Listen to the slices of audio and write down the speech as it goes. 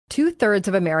2/3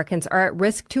 of Americans are at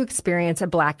risk to experience a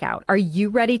blackout. Are you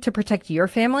ready to protect your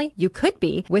family? You could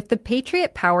be with the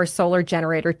Patriot Power Solar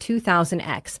Generator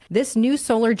 2000X. This new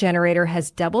solar generator has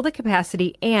double the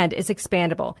capacity and is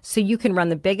expandable, so you can run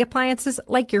the big appliances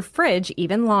like your fridge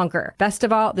even longer. Best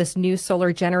of all, this new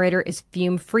solar generator is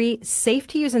fume-free, safe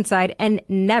to use inside, and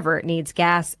never needs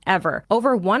gas, ever.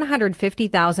 Over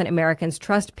 150,000 Americans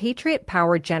trust Patriot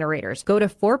Power Generators. Go to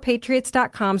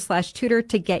 4patriots.com/Tudor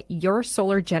to get your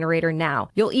solar generator now.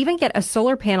 You'll even get a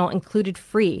solar panel included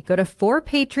free. Go to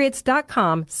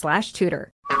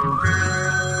 4patriots.com/Tudor.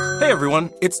 Hey everyone,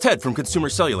 it's Ted from Consumer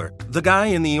Cellular, the guy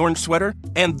in the orange sweater,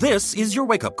 and this is your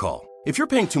wake-up call. If you're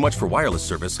paying too much for wireless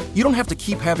service, you don't have to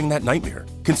keep having that nightmare.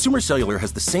 Consumer Cellular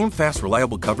has the same fast,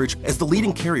 reliable coverage as the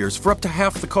leading carriers for up to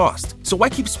half the cost. So why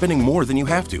keep spending more than you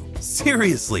have to?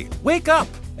 Seriously, wake up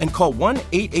and call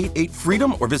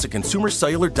 1-888-FREEDOM or visit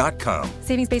consumercellular.com.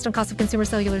 Savings based on cost of Consumer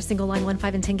Cellular single line 1,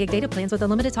 5, and 10 gig data plans with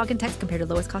unlimited talk and text compared to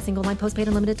lowest cost single line postpaid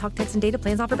unlimited talk, text, and data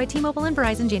plans offered by T-Mobile and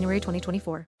Verizon January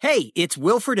 2024. Hey, it's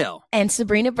Will Friedle. And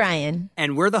Sabrina Bryan.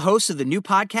 And we're the hosts of the new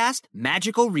podcast,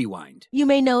 Magical Rewind. You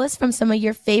may know us from some of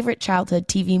your favorite childhood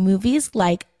TV movies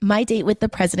like My Date with the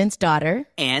President's Daughter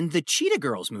and the Cheetah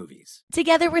Girls movies.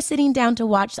 Together, we're sitting down to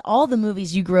watch all the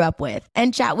movies you grew up with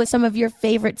and chat with some of your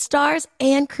favorite stars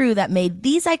and crew that made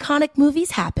these iconic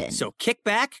movies happen. So kick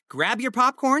back, grab your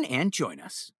popcorn, and join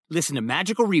us. Listen to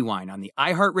Magical Rewind on the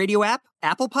iHeartRadio app,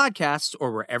 Apple Podcasts,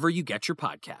 or wherever you get your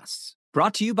podcasts.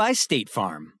 Brought to you by State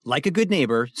Farm. Like a good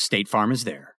neighbor, State Farm is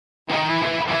there.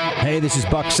 Hey, this is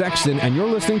Buck Sexton, and you're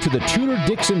listening to the Tudor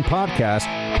Dixon Podcast,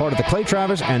 part of the Clay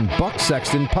Travis and Buck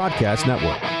Sexton Podcast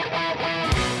Network.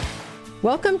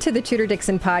 Welcome to the Tudor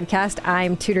Dixon Podcast.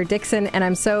 I'm Tudor Dixon, and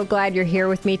I'm so glad you're here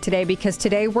with me today because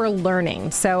today we're learning.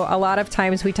 So a lot of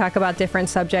times we talk about different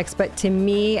subjects, but to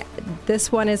me,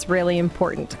 this one is really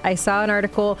important. I saw an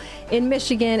article in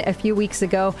Michigan a few weeks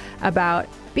ago about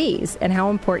bees and how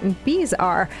important bees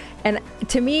are. And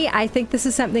to me, I think this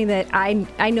is something that I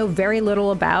know very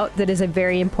little about that is a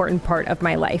very important part of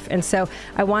my life. And so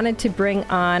I wanted to bring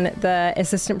on the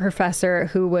assistant professor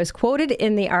who was quoted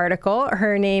in the article.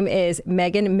 Her name is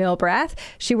Meghan Milbrath.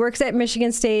 She works at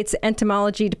Michigan State's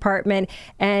entomology department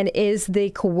and is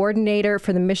the coordinator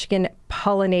for the Michigan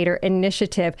Pollinator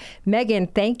Initiative. Meghan,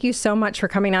 thank you so much for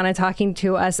coming on and talking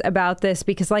to us about this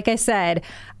because, like I said,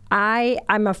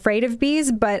 I'm afraid of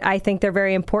bees, but I think they're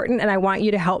very important, and I want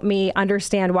you to help me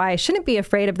understand why I shouldn't be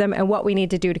afraid of them and what we need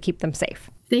to do to keep them safe.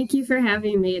 Thank you for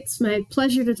having me. It's my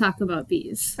pleasure to talk about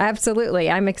bees. Absolutely.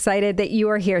 I'm excited that you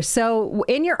are here. So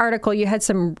in your article, you had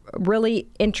some really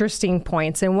interesting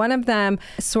points, and one of them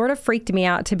sort of freaked me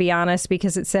out, to be honest,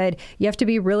 because it said you have to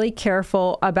be really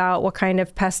careful about what kind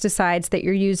of pesticides that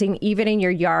you're using, even in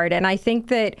your yard. And I think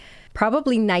that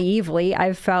probably naively,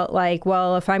 I've felt like,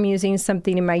 well, if I'm using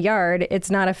something in my yard,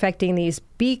 it's not affecting these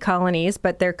bee colonies,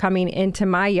 but they're coming into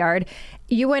my yard.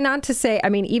 You went on to say, I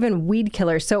mean, even weed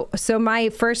killers. So my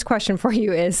first question for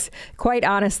you is, quite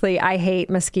honestly, I hate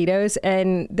mosquitoes.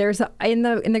 And there's in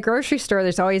the grocery store,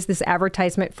 there's always this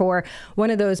advertisement for one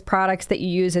of those products that you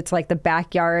use. It's like the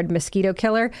backyard mosquito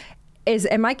killer.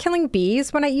 Am I killing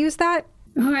bees when I use that?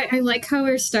 Oh, I like how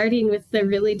we're starting with the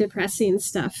really depressing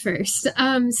stuff first.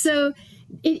 So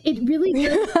it really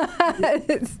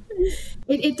does,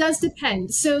 it does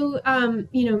depend. So,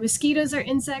 mosquitoes are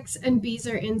insects and bees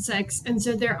are insects. And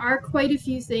so there are quite a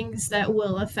few things that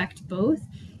will affect both,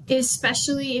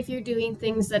 especially if you're doing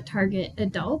things that target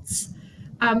adults.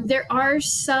 There are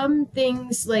some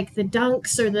things like the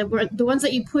dunks or the ones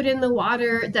that you put in the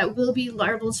water that will be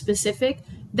larval specific,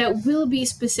 that will be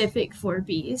specific for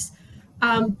bees.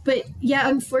 But yeah,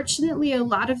 unfortunately, a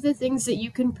lot of the things that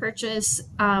you can purchase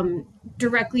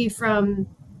directly from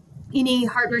any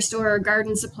hardware store or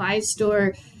garden supply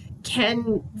store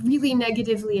can really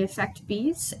negatively affect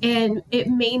bees. And it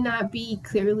may not be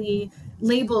clearly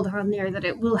labeled on there that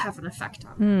it will have an effect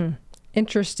on them.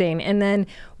 Interesting. And then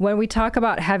when we talk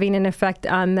about having an effect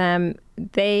on them,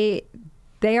 they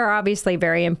are obviously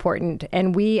very important.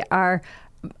 And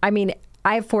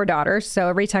I have 4 daughters, so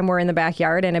every time we're in the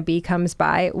backyard and a bee comes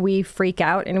by, we freak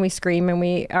out and we scream and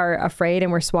we are afraid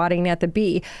and we're swatting at the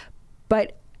bee.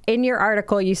 But in your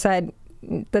article, you said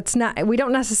we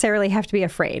don't necessarily have to be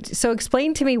afraid. So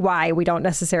explain to me why we don't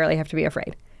necessarily have to be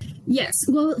afraid. Yes.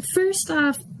 Well, first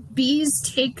off, bees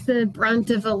take the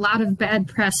brunt of a lot of bad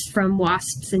press from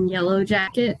wasps and yellow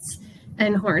jackets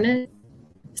and hornets.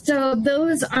 So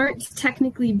those aren't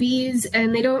technically bees,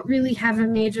 and they don't really have a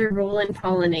major role in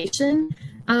pollination.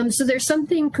 So there's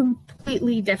something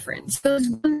completely different. So those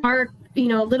are, a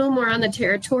little more on the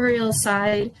territorial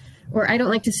side, or I don't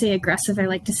like to say aggressive, I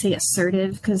like to say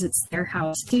assertive because it's their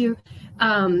house too.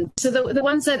 So the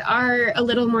ones that are a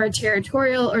little more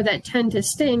territorial or that tend to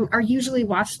sting are usually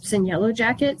wasps and yellow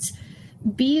jackets.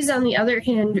 Bees, on the other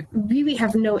hand, really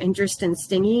have no interest in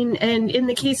stinging. And in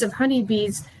the case of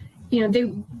honeybees,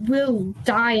 they will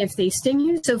die if they sting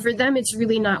you. So for them, it's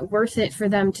really not worth it for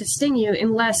them to sting you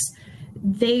unless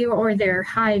they or their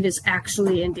hive is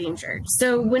actually endangered.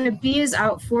 So when a bee is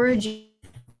out foraging,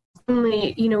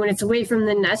 only, when it's away from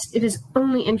the nest, it is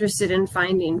only interested in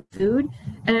finding food,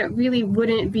 and it really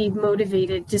wouldn't be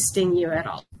motivated to sting you at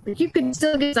all. Like, you could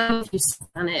still get some if you sit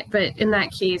on it, but in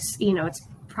that case, it's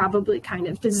probably kind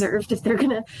of deserved if they're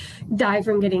going to die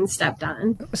from getting stepped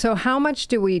on. So how much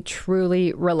do we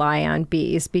truly rely on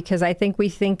bees? Because I think we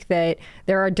think that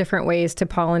there are different ways to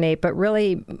pollinate, but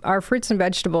really our fruits and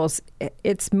vegetables,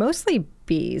 it's mostly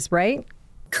bees, right?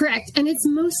 Correct. And it's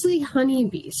mostly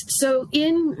honeybees. So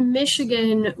in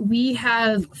Michigan, we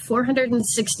have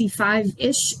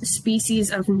 465-ish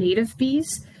species of native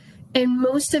bees, and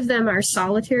most of them are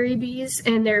solitary bees,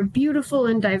 and they're beautiful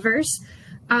and diverse.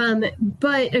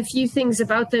 But a few things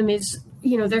about them is,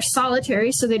 they're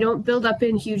solitary, so they don't build up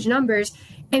in huge numbers,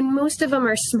 and most of them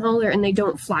are smaller and they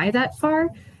don't fly that far.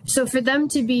 So for them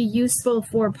to be useful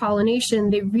for pollination,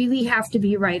 they really have to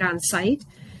be right on site.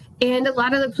 And a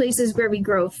lot of the places where we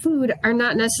grow food are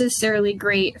not necessarily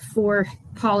great for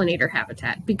pollinator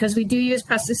habitat because we do use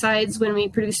pesticides when we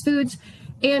produce foods.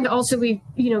 And also we,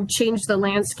 changed the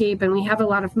landscape and we have a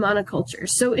lot of monocultures.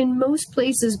 So in most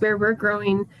places where we're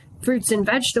growing fruits and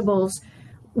vegetables,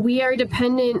 we are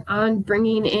dependent on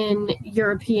bringing in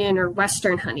European or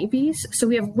Western honeybees. So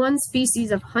we have one species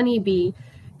of honeybee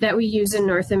that we use in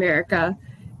North America.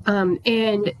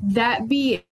 And that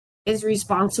bee is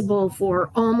responsible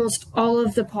for almost all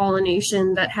of the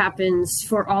pollination that happens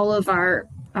for all of our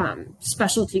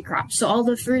specialty crops. So all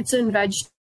the fruits and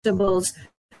vegetables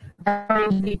are going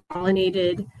to be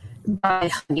pollinated by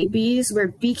honeybees, where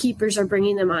beekeepers are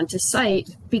bringing them onto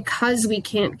site because we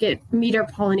can't meet our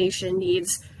pollination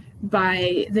needs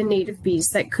by the native bees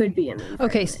that could be in them.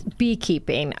 Okay,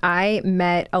 beekeeping. I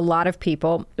met a lot of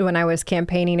people when I was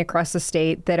campaigning across the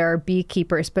state that are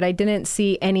beekeepers, but I didn't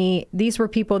see any. These were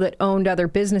people that owned other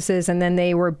businesses and then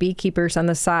they were beekeepers on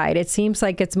the side. It seems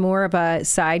like it's more of a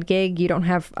side gig. You don't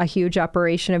have a huge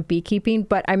operation of beekeeping,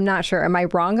 but I'm not sure. Am I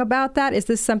wrong about that? Is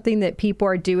this something that people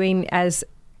are doing as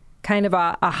kind of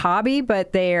a hobby,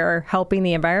 but they're helping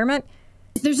the environment?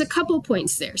 There's a couple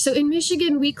points there. So in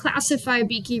Michigan, we classify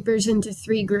beekeepers into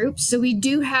 3 groups. So we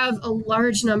do have a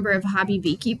large number of hobby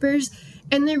beekeepers.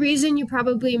 And the reason you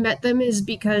probably met them is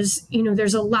because,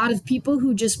 there's a lot of people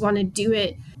who just want to do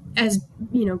it as,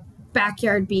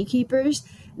 backyard beekeepers.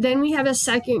 Then we have a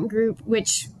second group,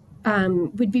 which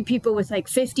would be people with like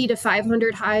 50 to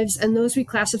 500 hives. And those we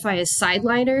classify as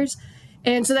sideliners.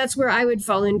 And so that's where I would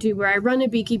fall into, where I run a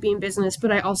beekeeping business,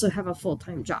 but I also have a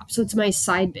full-time job. So it's my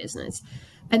side business.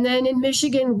 And then in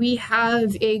Michigan, we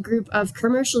have a group of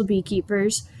commercial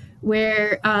beekeepers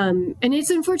where, and it's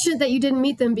unfortunate that you didn't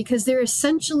meet them because they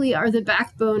essentially are the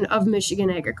backbone of Michigan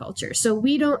agriculture. So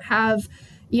we don't have,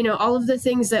 all of the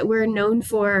things that we're known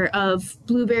for of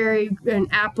blueberry and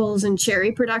apples and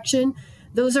cherry production.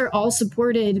 Those are all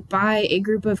supported by a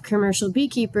group of commercial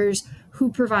beekeepers who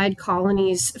provide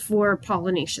colonies for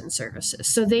pollination services.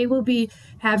 So they will be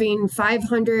having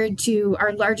 500 to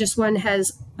our largest one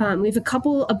has, we have a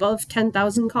couple above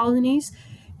 10,000 colonies,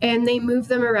 and they move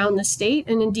them around the state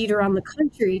and indeed around the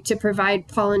country to provide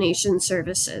pollination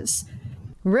services.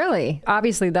 Really?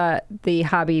 Obviously the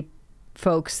hobby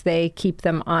folks, they keep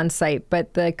them on site,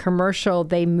 but the commercial,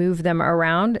 they move them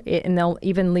around and they'll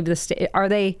even leave the state. Are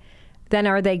they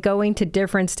going to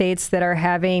different states that are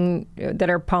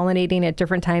pollinating at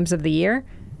different times of the year?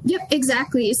 Yep,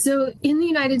 exactly. So in the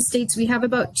United States, we have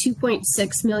about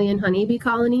 2.6 million honeybee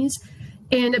colonies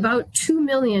and about 2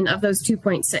 million of those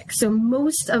 2.6. So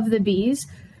most of the bees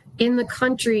in the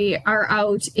country are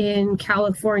out in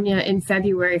California in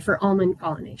February for almond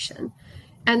pollination.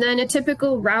 And then a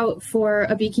typical route for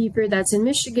a beekeeper that's in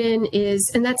Michigan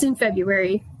and that's in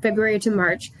February to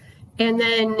March. And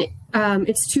then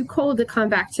it's too cold to come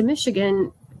back to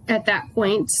Michigan at that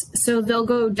point. So they'll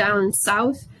go down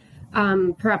south,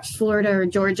 perhaps Florida or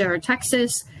Georgia or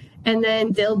Texas, and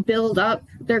then they'll build up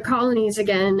their colonies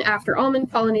again after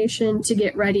almond pollination to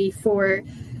get ready for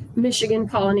Michigan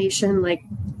pollination, like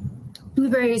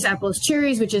blueberries, apples,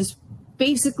 cherries, which is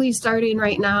basically starting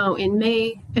right now in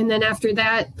May. And then after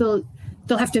that, they'll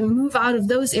have to move out of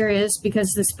those areas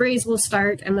because the sprays will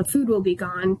start and the food will be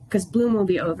gone because bloom will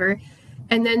be over.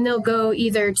 And then they'll go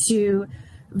either to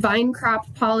vine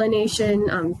crop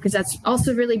pollination, because that's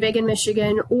also really big in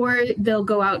Michigan, or they'll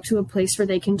go out to a place where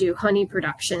they can do honey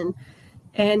production.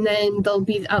 And then they'll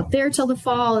be out there till the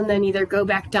fall and then either go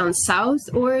back down south,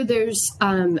 or there's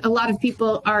a lot of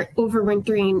people are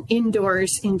overwintering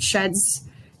indoors in sheds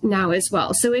now as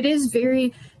well. So it is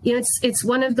very, it's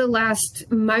one of the last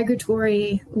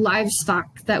migratory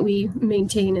livestock that we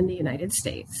maintain in the United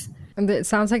States. It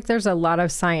sounds like there's a lot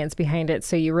of science behind it,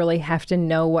 so you really have to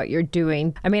know what you're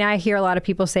doing. I mean, I hear a lot of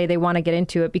people say they want to get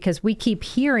into it because we keep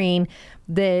hearing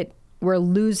that we're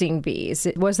losing bees.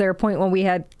 Was there a point when we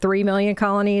had 3 million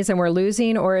colonies and we're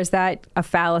losing, or is that a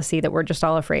fallacy that we're just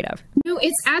all afraid of? No,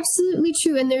 it's absolutely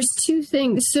true. And there's two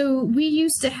things. So we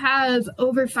used to have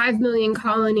over 5 million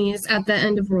colonies at the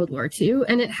end of World War II,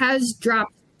 and it has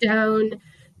dropped down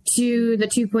to the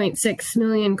 2.6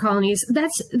 million colonies.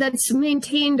 That's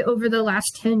maintained over the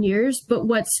last 10 years. But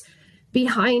what's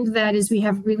behind that is we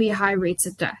have really high rates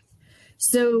of death.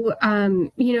 So,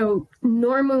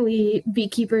 normally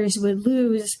beekeepers would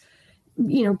lose,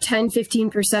 10,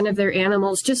 15% of their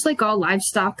animals, just like all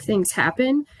livestock things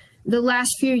happen. The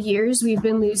last few years, we've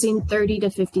been losing 30 to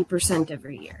 50%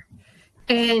 every year.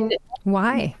 And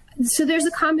why? So there's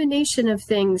a combination of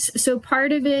things. So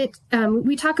part of it,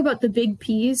 we talk about the big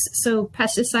P's, so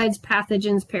pesticides,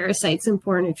 pathogens, parasites, and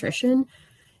poor nutrition,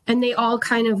 and they all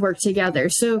kind of work together.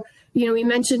 So we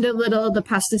mentioned a little the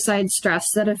pesticide stress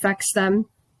that affects them,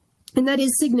 and that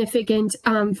is significant.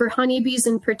 For honeybees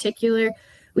in particular,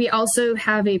 we also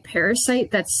have a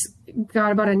parasite that's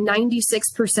got about a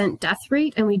 96% death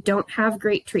rate, and we don't have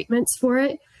great treatments for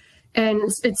it. And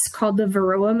it's called the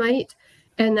varroa mite,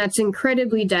 and that's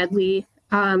incredibly deadly,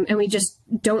 and we just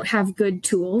don't have good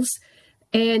tools.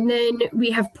 And then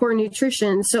we have poor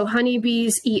nutrition. So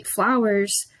honeybees eat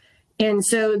flowers, and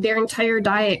so their entire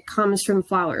diet comes from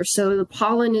flowers. So the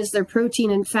pollen is their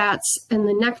protein and fats, and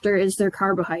the nectar is their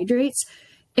carbohydrates.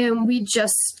 And we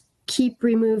just keep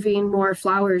removing more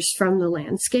flowers from the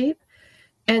landscape.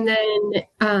 And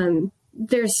then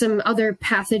there's some other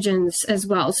pathogens as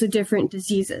well, so different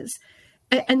diseases.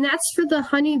 And that's for the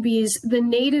honeybees. The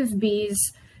native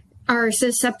bees are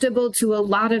susceptible to a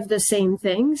lot of the same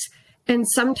things, and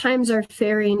sometimes are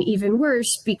faring even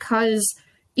worse because,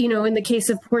 in the case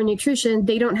of poor nutrition,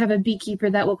 they don't have a beekeeper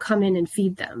that will come in and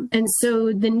feed them. And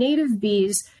so the native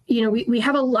bees, we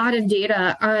have a lot of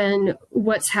data on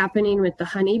what's happening with the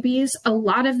honeybees. A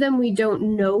lot of them, we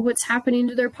don't know what's happening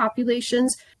to their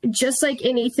populations. Just like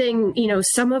anything,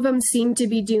 some of them seem to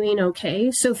be doing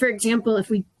okay. So for example, if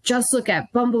we just look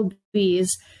at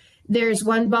bumblebees, there's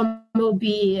one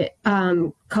bumblebee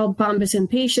called Bombus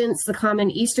impatiens, the common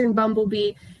eastern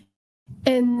bumblebee,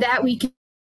 and that we can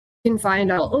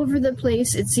find all over the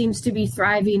place. It seems to be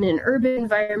thriving in urban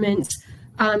environments,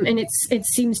 and it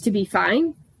seems to be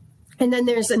fine. And then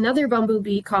there's another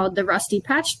bumblebee called the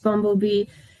rusty-patched bumblebee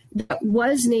that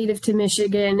was native to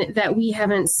Michigan that we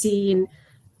haven't seen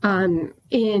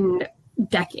in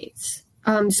decades.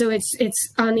 So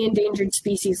it's on the endangered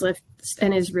species list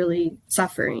and is really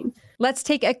suffering. Let's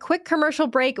take a quick commercial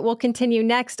break. We'll continue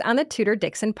next on the Tudor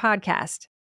Dixon podcast.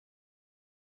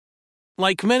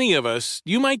 Like many of us,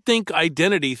 you might think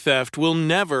identity theft will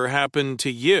never happen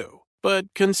to you. But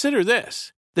consider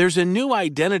this. There's a new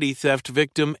identity theft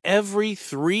victim every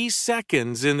 3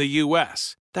 seconds in the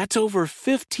U.S. That's over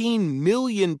 15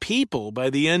 million people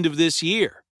by the end of this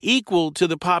year, equal to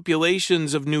the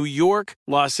populations of New York,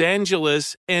 Los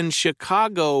Angeles, and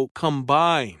Chicago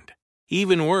combined.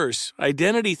 Even worse,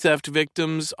 identity theft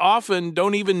victims often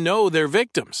don't even know they're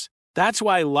victims. That's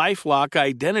why LifeLock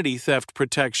Identity Theft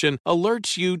Protection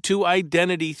alerts you to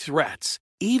identity threats,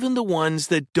 even the ones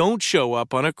that don't show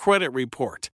up on a credit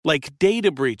report, like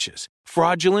data breaches,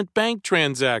 fraudulent bank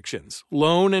transactions,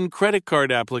 loan and credit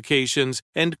card applications,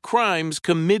 and crimes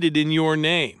committed in your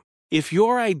name. If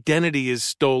your identity is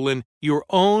stolen, your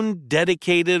own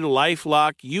dedicated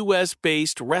LifeLock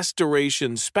U.S.-based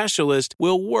restoration specialist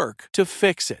will work to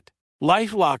fix it.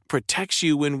 LifeLock protects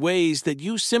you in ways that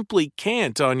you simply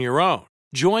can't on your own.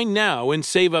 Join now and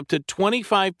save up to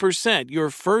 25% your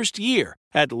first year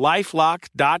at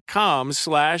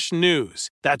LifeLock.com/news.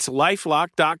 That's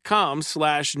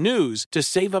LifeLock.com/news to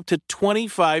save up to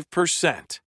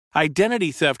 25%.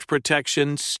 Identity theft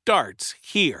protection starts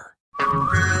here.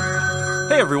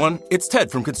 Hey everyone, it's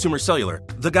Ted from Consumer Cellular,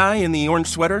 the guy in the orange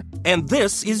sweater, and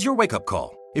this is your wake-up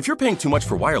call. If you're paying too much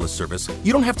for wireless service,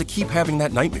 you don't have to keep having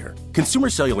that nightmare. Consumer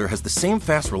Cellular has the same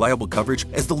fast, reliable coverage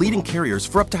as the leading carriers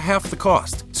for up to half the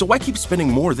cost. So why keep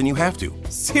spending more than you have to?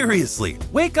 Seriously,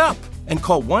 wake up! and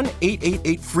call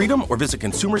 1-888-FREEDOM or visit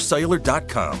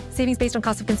consumercellular.com. Savings based on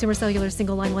cost of Consumer Cellular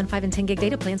single line 1, 5, and 10 gig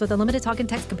data plans with unlimited talk and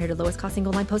text compared to lowest cost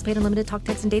single line postpaid unlimited talk,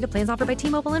 text, and data plans offered by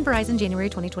T-Mobile and Verizon January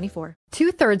 2024.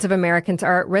 2/3 of Americans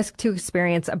are at risk to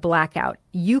experience a blackout.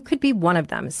 You could be one of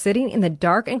them, sitting in the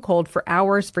dark and cold for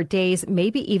hours, for days,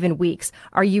 maybe even weeks.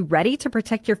 Are you ready to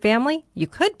protect your family? You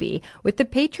could be with the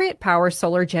Patriot Power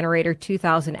Solar Generator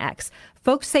 2000X.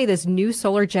 Folks say this new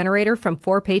solar generator from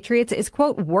 4 Patriots is,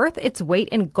 quote, worth its weight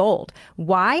in gold.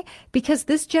 Why? Because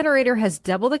this generator has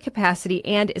double the capacity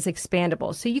and is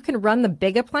expandable, so you can run the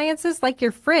big appliances like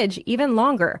your fridge even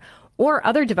longer, or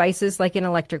other devices like an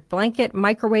electric blanket,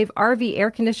 microwave, RV air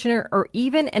conditioner, or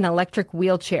even an electric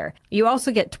wheelchair. You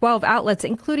also get 12 outlets,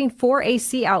 including 4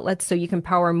 AC outlets, so you can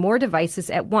power more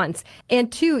devices at once,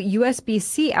 and 2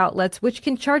 USB-C outlets, which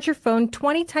can charge your phone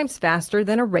 20 times faster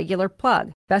than a regular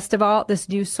plug. Best of all, this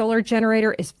new solar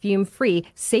generator is fume-free,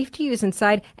 safe to use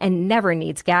inside, and never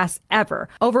needs gas, ever.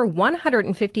 Over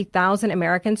 150,000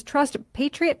 Americans trust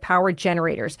Patriot Power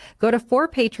generators. Go to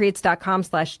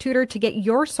 4patriots.com/Tudor to get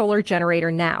your solar generator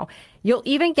now. You'll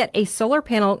even get a solar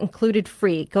panel included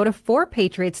free. Go to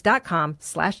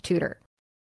 4patriots.com/Tudor.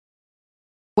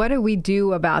 What do we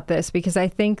do about this? Because I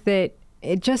think that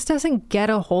it just doesn't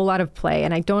get a whole lot of play,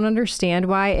 and I don't understand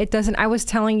why it doesn't. I was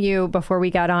telling you before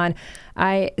we got on,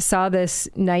 I saw this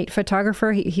night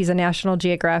photographer. He's a National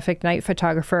Geographic night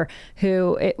photographer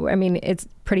who, it's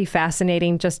pretty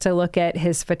fascinating just to look at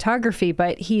his photography,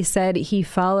 but he said he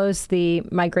follows the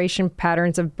migration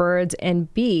patterns of birds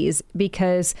and bees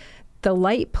because the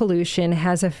light pollution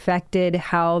has affected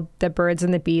how the birds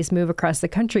and the bees move across the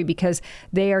country because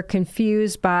they are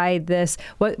confused by this.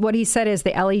 What he said is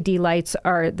the LED lights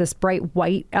are this bright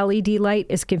white LED light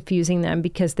is confusing them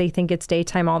because they think it's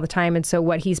daytime all the time. And so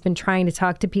what he's been trying to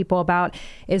talk to people about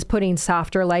is putting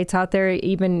softer lights out there.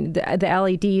 Even the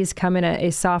LEDs come in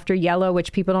a softer yellow,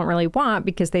 which people don't really want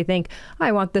because they think,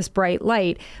 I want this bright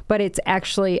light, but it's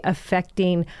actually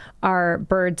affecting our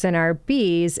birds and our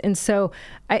bees. And so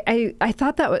I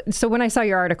thought that so when I saw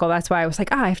your article, that's why I was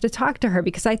like, I have to talk to her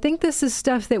because I think this is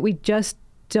stuff that we just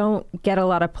don't get a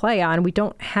lot of play on. We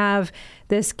don't have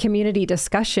this community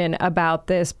discussion about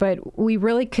this, but we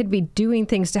really could be doing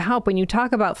things to help. When you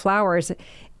talk about flowers,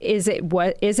 is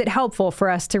it helpful for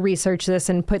us to research this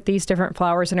and put these different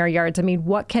flowers in our yards? I mean,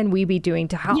 what can we be doing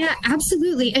to help? Yeah,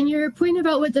 absolutely. And your point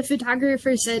about what the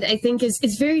photographer said, I think is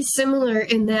very similar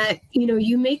in that,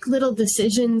 you make little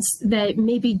decisions that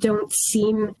maybe don't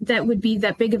seem that would be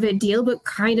that big of a deal, but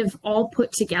kind of all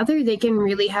put together, they can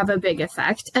really have a big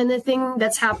effect. And the thing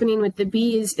that's happening with the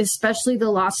bees, especially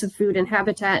the loss of food and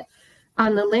habitat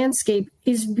on the landscape,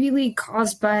 is really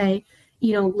caused by,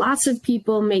 lots of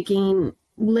people making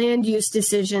land use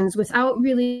decisions without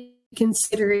really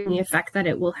considering the effect that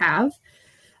it will have.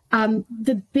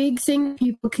 The big thing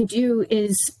people can do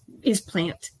is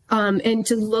plant and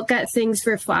to look at things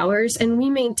for flowers. And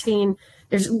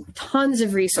there's tons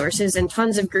of resources and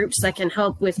tons of groups that can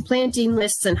help with planting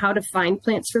lists and how to find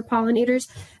plants for pollinators.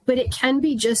 But it can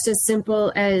be just as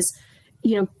simple as,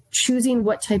 choosing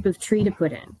what type of tree to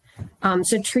put in.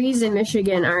 So trees in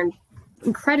Michigan are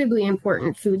incredibly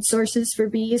important food sources for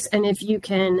bees. And if you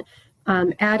can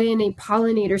add in a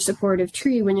pollinator supportive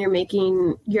tree when you're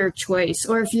making your choice,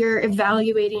 or if you're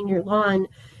evaluating your lawn,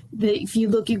 if you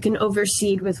look, you can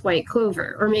overseed with white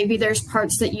clover, or maybe there's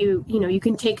parts that you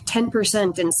can take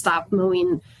 10% and stop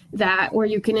mowing that, or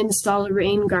you can install a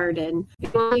rain garden.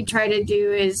 What we try to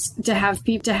do is to have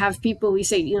people, we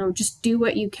say, just do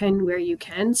what you can where you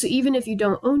can. So even if you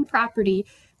don't own property,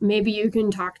 maybe you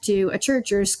can talk to a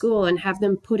church or a school and have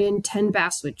them put in 10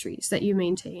 basswood trees that you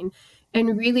maintain,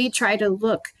 and really try to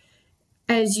look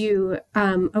as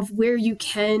of where you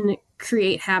can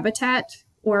create habitat,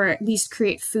 or at least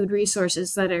create food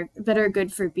resources that are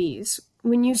good for bees.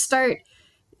 When you start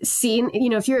seeing,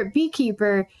 if you're a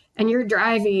beekeeper and you're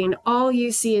driving, all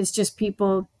you see is just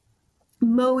people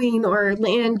mowing or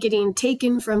land getting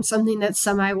taken from something that's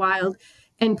semi-wild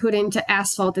and put into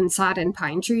asphalt and sod and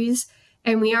pine trees.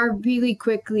 And we are really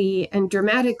quickly and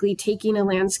dramatically taking a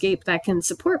landscape that can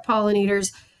support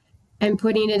pollinators and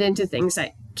putting it into things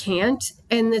that can't.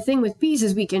 And the thing with bees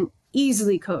is we can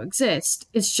easily coexist.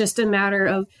 It's just a matter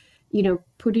of,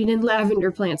 putting in lavender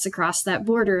plants across that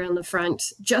border on the front,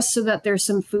 just so that there's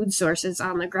some food sources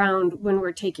on the ground when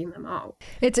we're taking them out.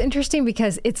 It's interesting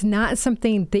because it's not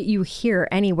something that you hear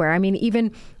anywhere. I mean,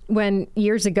 even when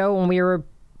years ago when we were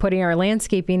putting our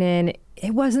landscaping in,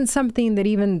 it wasn't something that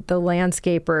even the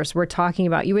landscapers were talking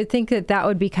about. You would think that that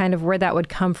would be kind of where that would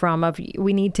come from, of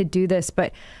we need to do this.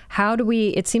 But how do we,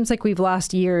 it seems like we've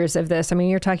lost years of this. I mean,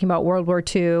 you're talking about World War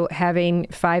II having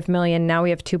 5 million. Now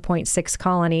we have 2.6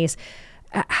 colonies.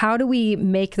 How do we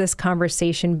make this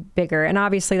conversation bigger? And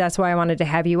obviously that's why I wanted to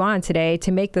have you on today, to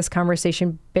make this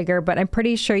conversation bigger. But I'm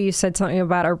pretty sure you said something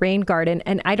about a rain garden,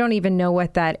 and I don't even know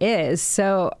what that is.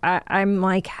 So I'm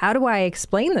like, how do I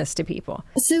explain this to people?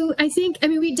 So I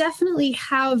mean, we definitely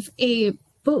have a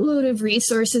boatload of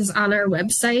resources on our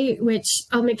website, which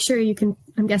I'll make sure you can,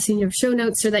 I'm guessing you have show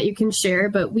notes so that you can share,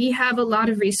 but we have a lot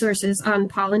of resources on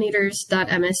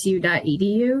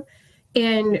pollinators.msu.edu.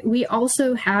 And we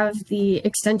also have the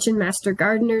Extension Master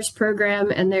Gardeners program,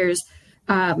 and there's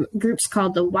groups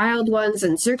called the Wild Ones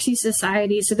and Xerxes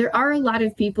Society. So there are a lot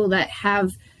of people that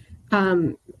have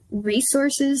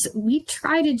resources. We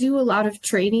try to do a lot of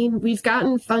training. We've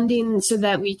gotten funding so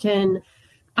that we can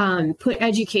put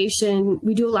education.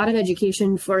 We do a lot of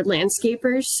education for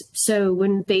landscapers. So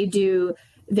when they do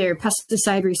their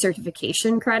pesticide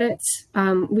recertification credits,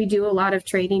 we do a lot of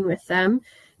training with them.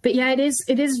 But yeah,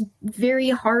 it is very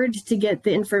hard to get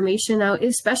the information out,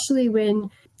 especially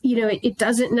when, you know, it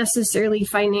doesn't necessarily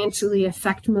financially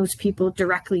affect most people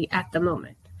directly at the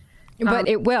moment. But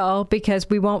it will, because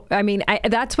we won't. I mean,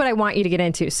 that's what I want you to get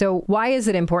into. So why is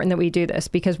it important that we do this?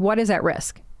 Because what is at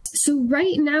risk? So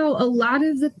right now, a lot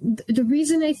of the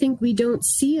reason I think we don't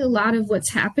see a lot of what's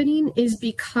happening is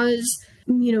because,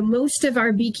 you know, most of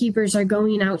our beekeepers are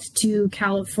going out to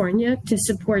California to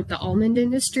support the almond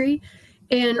industry.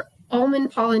 And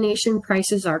almond pollination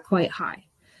prices are quite high.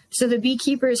 So the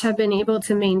beekeepers have been able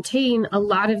to maintain a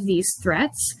lot of these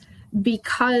threats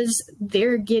because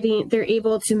they're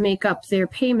able to make up their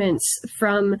payments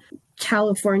from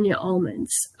California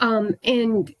almonds.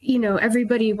 And, you know,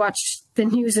 everybody watched the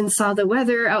news and saw the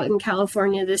weather out in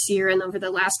California this year and over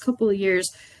the last couple of years.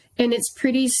 And it's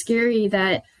pretty scary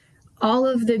that all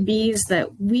of the bees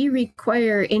that we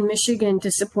require in Michigan to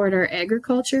support our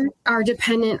agriculture are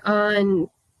dependent on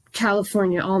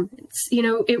California almonds. You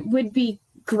know, it would be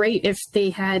great if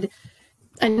they had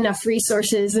enough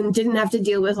resources and didn't have to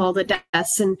deal with all the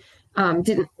deaths and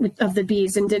of the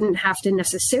bees and didn't have to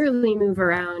necessarily move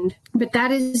around. But that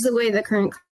is the way the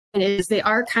current climate is. They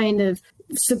are kind of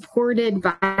supported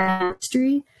by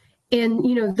industry. And,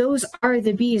 you know, those are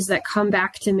the bees that come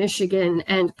back to Michigan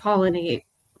and pollinate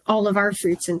all of our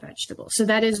fruits and vegetables. So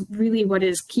that is really what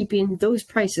is keeping those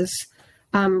prices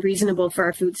reasonable for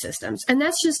our food systems. And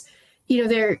that's just, you know,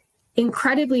 they're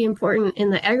incredibly important in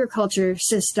the agriculture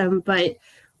system. But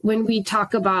when we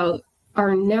talk about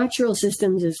our natural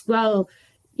systems as well,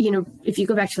 you know, if you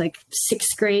go back to like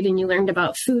 6th grade and you learned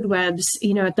about food webs,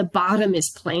 you know, at the bottom is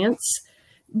plants.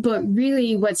 But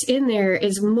really what's in there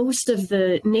is most of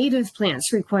the native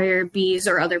plants require bees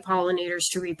or other pollinators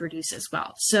to reproduce as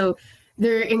well. So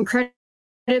they're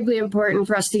incredibly important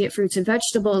for us to get fruits and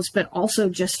vegetables, but also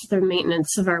just the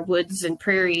maintenance of our woods and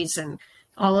prairies and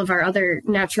all of our other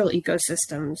natural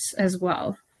ecosystems as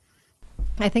well.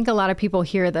 I think a lot of people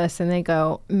hear this and they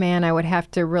go, man, I would have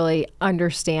to really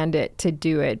understand it to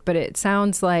do it. But it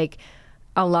sounds like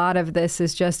a lot of this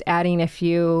is just adding a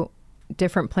few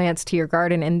different plants to your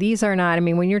garden. And these are not, I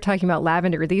mean, when you're talking about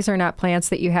lavender, these are not plants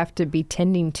that you have to be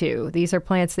tending to. These are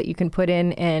plants that you can put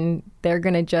in and they're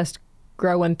going to just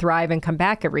grow and thrive and come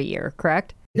back every year,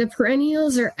 correct? The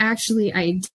perennials are actually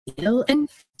ideal. And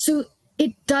so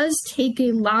it does take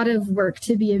a lot of work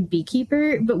to be a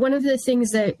beekeeper. But one of the things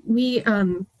that we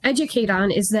educate on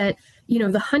is that, you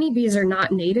know, the honeybees are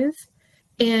not native,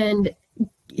 and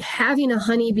having a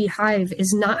honeybee hive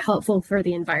is not helpful for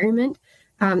the environment.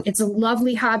 It's a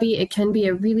lovely hobby. It can be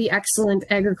a really excellent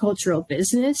agricultural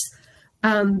business,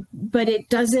 but it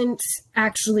doesn't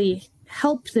actually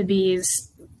help the bees.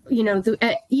 You know,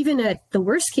 even at the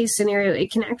worst case scenario,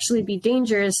 it can actually be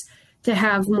dangerous to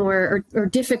have more or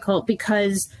difficult,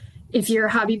 because if you're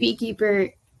a hobby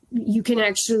beekeeper, you can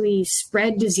actually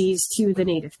spread disease to the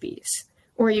native bees,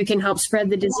 or you can help spread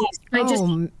the disease by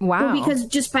because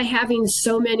just by having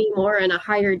so many more and a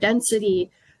higher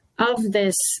density of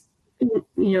this, you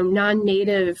know,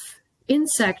 non-native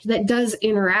insect that does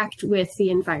interact with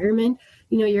the environment,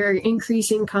 you know, you're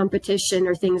increasing competition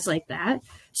or things like that.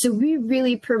 So we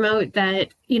really promote that,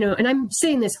 you know, and I'm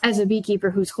saying this as a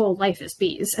beekeeper whose whole life is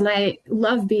bees, and I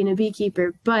love being a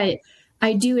beekeeper, but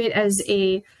I do it as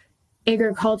a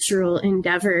agricultural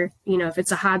endeavor, you know, if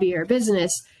it's a hobby or a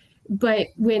business. But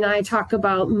when I talk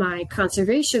about my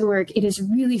conservation work, it is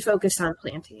really focused on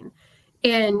planting.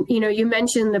 And, you know, you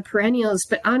mentioned the perennials,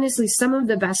 but honestly, some of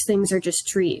the best things are just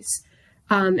trees.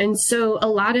 And so a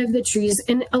lot of the trees,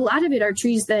 and a lot of it are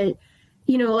trees that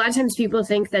a lot of times people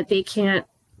think that they can't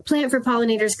plant for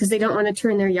pollinators because they don't want to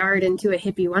turn their yard into a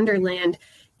hippie wonderland.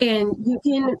 And you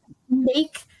can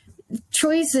make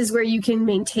choices where you can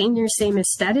maintain your same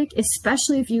aesthetic,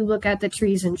 especially if you look at the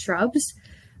trees and shrubs.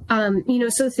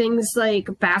 So things like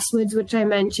basswoods, which I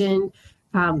mentioned,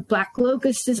 black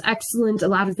locust is excellent. A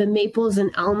lot of the maples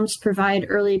and elms provide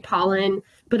early pollen,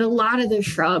 but a lot of the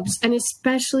shrubs, and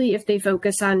especially if they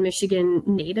focus on Michigan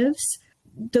natives,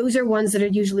 those are ones that are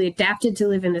usually adapted to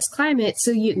live in this climate.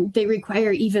 So they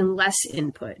require even less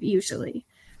input usually.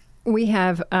 We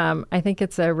have, I think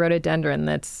it's a rhododendron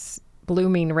that's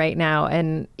blooming right now.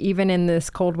 And even in this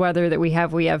cold weather that we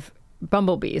have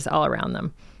bumblebees all around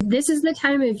them. This is the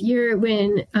time of year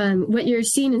when what you're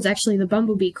seeing is actually the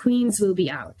bumblebee queens will be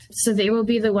out. So they will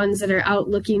be the ones that are out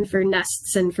looking for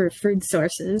nests and for food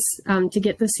sources to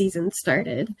get the season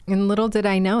started. And little did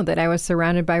I know that I was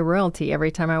surrounded by royalty every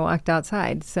time I walked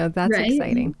outside. So that's right?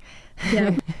 Exciting.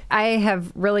 Yeah. I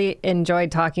have really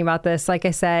enjoyed talking about this. Like I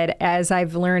said, as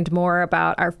I've learned more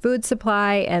about our food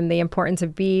supply and the importance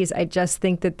of bees, I just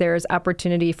think that there's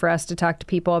opportunity for us to talk to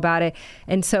people about it.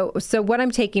 And so what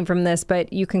I'm taking from this,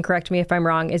 but you can correct me if I'm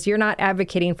wrong, is you're not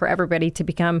advocating for everybody to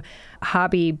become a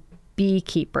hobby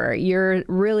beekeeper. You're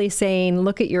really saying,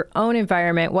 look at your own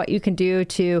environment, what you can do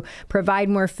to provide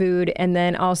more food, and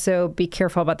then also be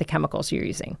careful about the chemicals you're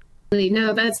using.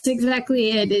 No, that's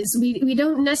exactly it. We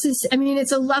don't necessarily,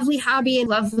 it's a lovely hobby and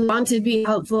want to be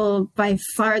helpful. By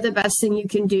far the best thing you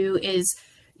can do is,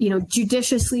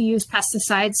 judiciously use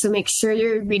pesticides. So make sure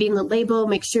you're reading the label,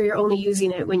 make sure you're only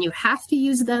using it when you have to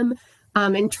use them,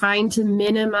 and trying to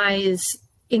minimize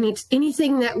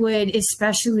anything that would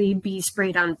especially be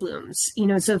sprayed on blooms.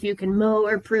 So if you can mow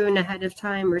or prune ahead of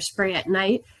time or spray at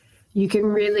night, you can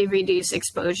really reduce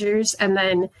exposures. And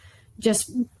then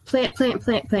just plant.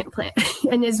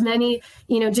 And as many,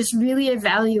 just really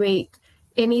evaluate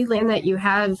any land that you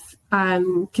have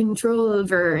control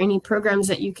over, any programs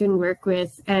that you can work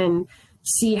with, and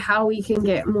see how we can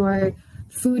get more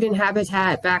food and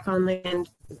habitat back on land,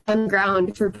 on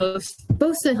ground for both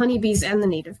the honeybees and the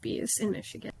native bees in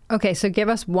Michigan. Okay, so give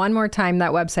us one more time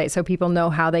that website so people know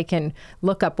how they can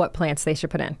look up what plants they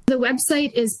should put in. The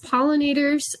website is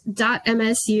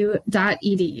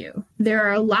pollinators.msu.edu. There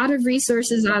are a lot of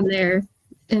resources on there.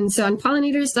 And so on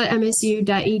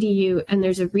pollinators.msu.edu, and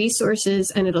there's a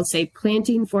resources, and it'll say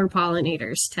planting for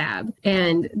pollinators tab.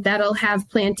 And that'll have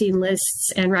planting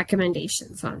lists and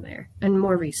recommendations on there and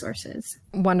more resources.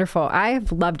 Wonderful. I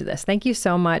have loved this. Thank you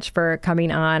so much for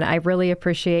coming on. I really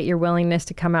appreciate your willingness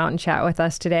to come out and chat with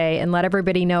us today and let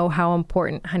everybody know how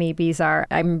important honeybees are.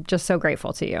 I'm just so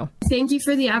grateful to you. Thank you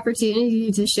for the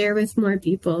opportunity to share with more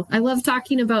people. I love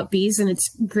talking about bees, and it's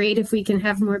great if we can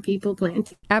have more people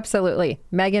planting. Absolutely.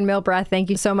 Meghan Milbrath, thank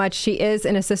you so much. She is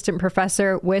an assistant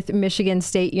professor with Michigan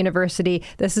State University.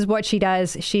 This is what she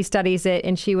does. She studies it,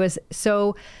 and she was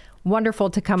so wonderful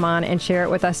to come on and share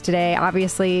it with us today.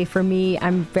 Obviously, for me,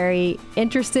 I'm very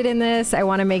interested in this. I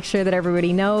want to make sure that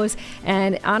everybody knows.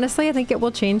 And honestly, I think it will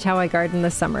change how I garden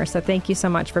this summer. So thank you so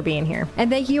much for being here.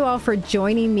 And thank you all for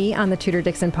joining me on the Tudor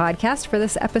Dixon podcast for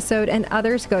this episode and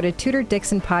others. Go to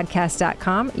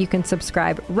TudorDixonPodcast.com. You can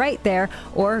subscribe right there,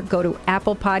 or go to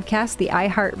Apple Podcasts, the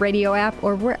iHeartRadio app,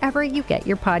 or wherever you get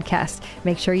your podcast.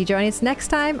 Make sure you join us next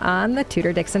time on the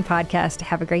Tudor Dixon podcast.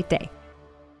 Have a great day.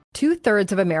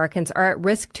 2/3 of Americans are at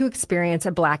risk to experience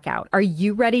a blackout. Are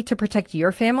you ready to protect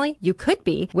your family? You could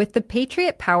be with the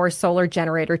Patriot Power Solar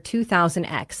Generator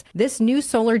 2000X. This new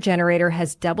solar generator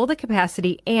has double the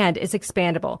capacity and is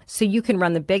expandable, so you can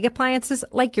run the big appliances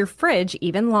like your fridge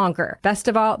even longer. Best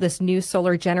of all, this new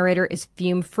solar generator is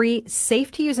fume-free,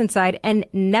 safe to use inside, and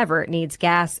never needs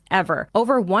gas, ever.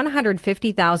 Over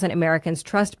 150,000 Americans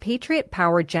trust Patriot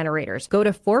Power generators. Go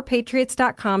to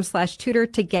 4patriots.com/Tudor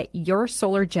to get your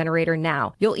solar generator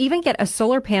now. You'll even get a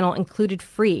solar panel included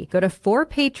free. Go to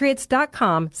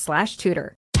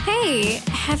 4patriots.com/Tudor. Hey,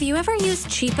 have you ever used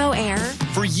Cheapo Air?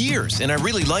 For years, and I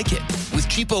really like it. With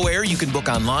Cheapo Air, you can book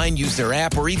online, use their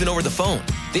app, or even over the phone.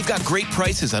 They've got great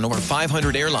prices on over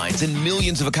 500 airlines and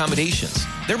millions of accommodations.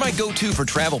 They're my go-to for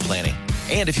travel planning.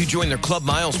 And if you join their Club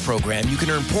Miles program, you can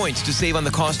earn points to save on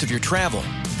the cost of your travel.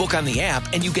 Book on the app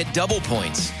and you get double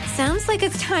points. Sounds like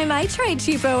it's time I tried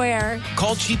Cheapo Air.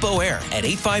 Call Cheapo Air at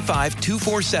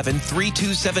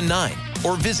 855-247-3279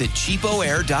 or visit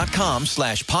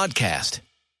cheapoair.com/podcast.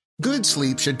 Good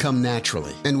sleep should come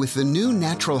naturally, and with the new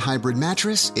Natural Hybrid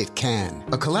mattress, it can.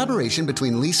 A collaboration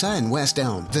between Lisa and West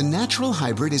Elm, the Natural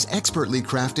Hybrid is expertly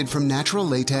crafted from natural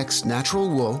latex, natural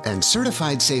wool, and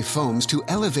certified safe foams to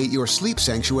elevate your sleep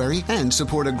sanctuary and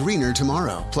support a greener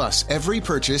tomorrow. Plus, every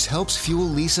purchase helps fuel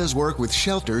Lisa's work with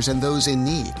shelters and those in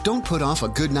need. Don't put off a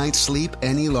good night's sleep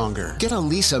any longer. Get a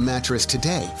Lisa mattress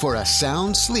today for a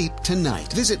sound sleep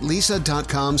tonight. Visit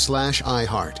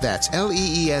lisa.com/iHeart. That's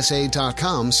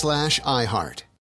LEESA.com/iHeart.